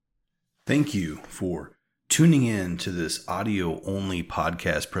Thank you for tuning in to this audio-only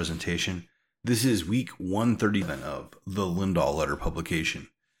podcast presentation. This is week 137 of the Lindahl Letter publication.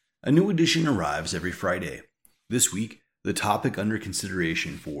 A new edition arrives every Friday. This week, the topic under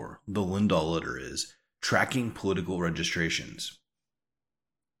consideration for the Lindahl Letter is tracking political registrations.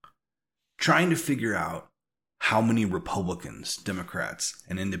 Trying to figure out how many Republicans, Democrats,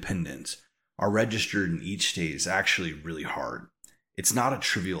 and Independents are registered in each state is actually really hard. It's not a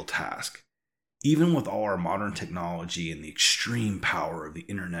trivial task. Even with all our modern technology and the extreme power of the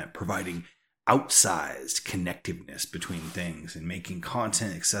internet providing outsized connectiveness between things and making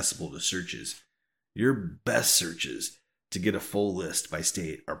content accessible to searches, your best searches to get a full list by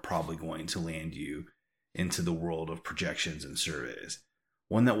state are probably going to land you into the world of projections and surveys.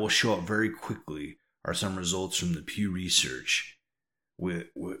 One that will show up very quickly are some results from the Pew Research,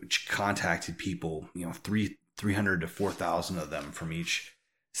 which contacted people, 300 to 4,000 of them from each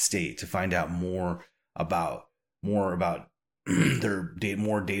state to find out more about their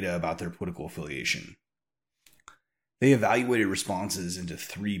data about their political affiliation. They evaluated responses into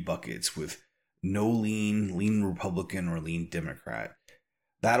three buckets with no lean Republican, or lean Democrat.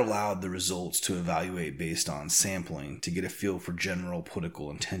 That allowed the results to evaluate based on sampling to get a feel for general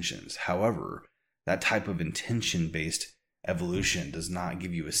political intentions. However, that type of intention-based evolution does not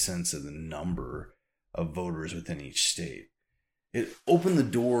give you a sense of the number of voters within each state. It opened the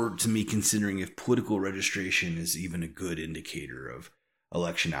door to me considering if political registration is even a good indicator of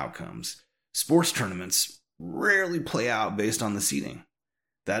election outcomes. Sports tournaments rarely play out based on the seeding.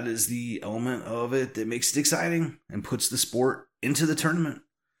 That is the element of it that makes it exciting and puts the sport into the tournament.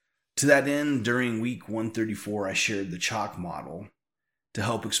 To that end, during week 134, I shared the CHOC model to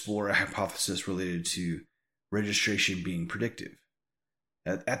help explore a hypothesis related to registration being predictive.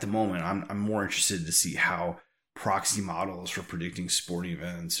 At the moment, I'm more interested to see how proxy models for predicting sporting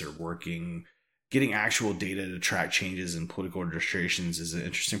events are working. Getting actual data to track changes in political registrations is an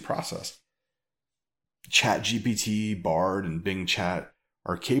interesting process. ChatGPT, Bard, and Bing Chat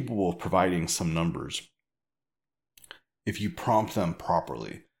are capable of providing some numbers if you prompt them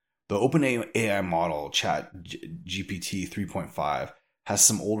properly. The OpenAI model, ChatGPT 3.5, has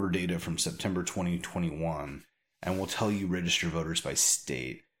some older data from September 2021 and will tell you register voters by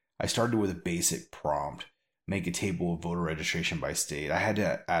state. I started with a basic prompt, make a table of voter registration by state. I had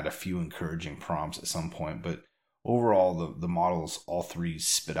to add a few encouraging prompts at some point, but overall the models, all three,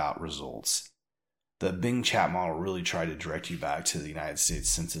 spit out results. The Bing Chat model really tried to direct you back to the United States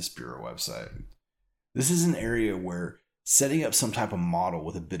Census Bureau website. This is an area where setting up some type of model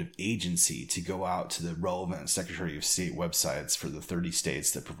with a bit of agency to go out to the relevant Secretary of State websites for the 30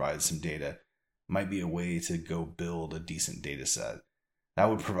 states that provide some data might be a way to go build a decent data set. That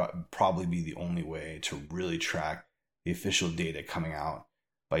would probably be the only way to really track the official data coming out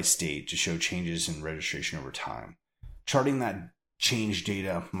by state to show changes in registration over time. Charting that change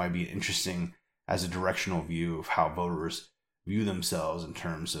data might be interesting as a directional view of how voters view themselves in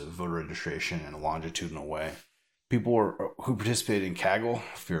terms of voter registration in a longitudinal way. People who participate in Kaggle,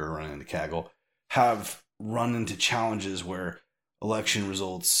 if you're running into Kaggle, have run into challenges where election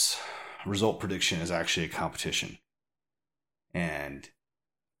result prediction is actually a competition. And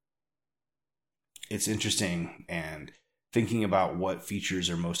it's interesting, and thinking about what features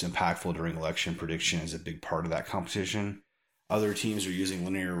are most impactful during election prediction is a big part of that competition. Other teams are using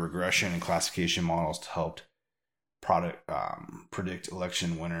linear regression and classification models to help predict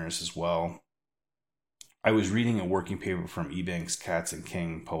election winners as well. I was reading a working paper from Ebanks, Katz, and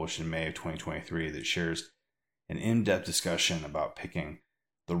King published in May of 2023 that shares an in-depth discussion about picking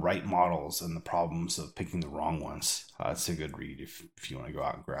the right models and the problems of picking the wrong ones. It's a good read if you want to go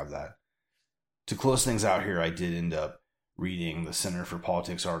out and grab that. To close things out here, I did end up reading the Center for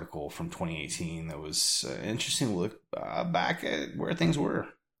Politics article from 2018 that was an interesting look back at where things were.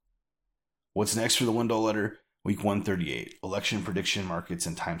 What's next for the Lindahl Letter? Week 138, Election Prediction Markets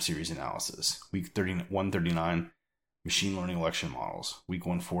and Time Series Analysis. Week 139, Machine Learning Election Models. Week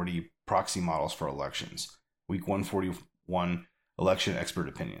 140, Proxy Models for Elections. Week 141, Election Expert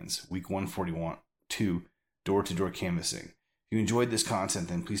Opinions. Week 141-2, Door-to-Door Canvassing. If you enjoyed this content,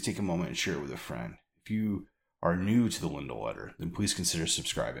 then please take a moment and share it with a friend. If you are new to the Lindahl Letter, then please consider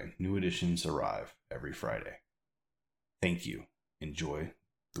subscribing. New editions arrive every Friday. Thank you. Enjoy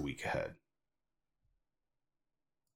the week ahead.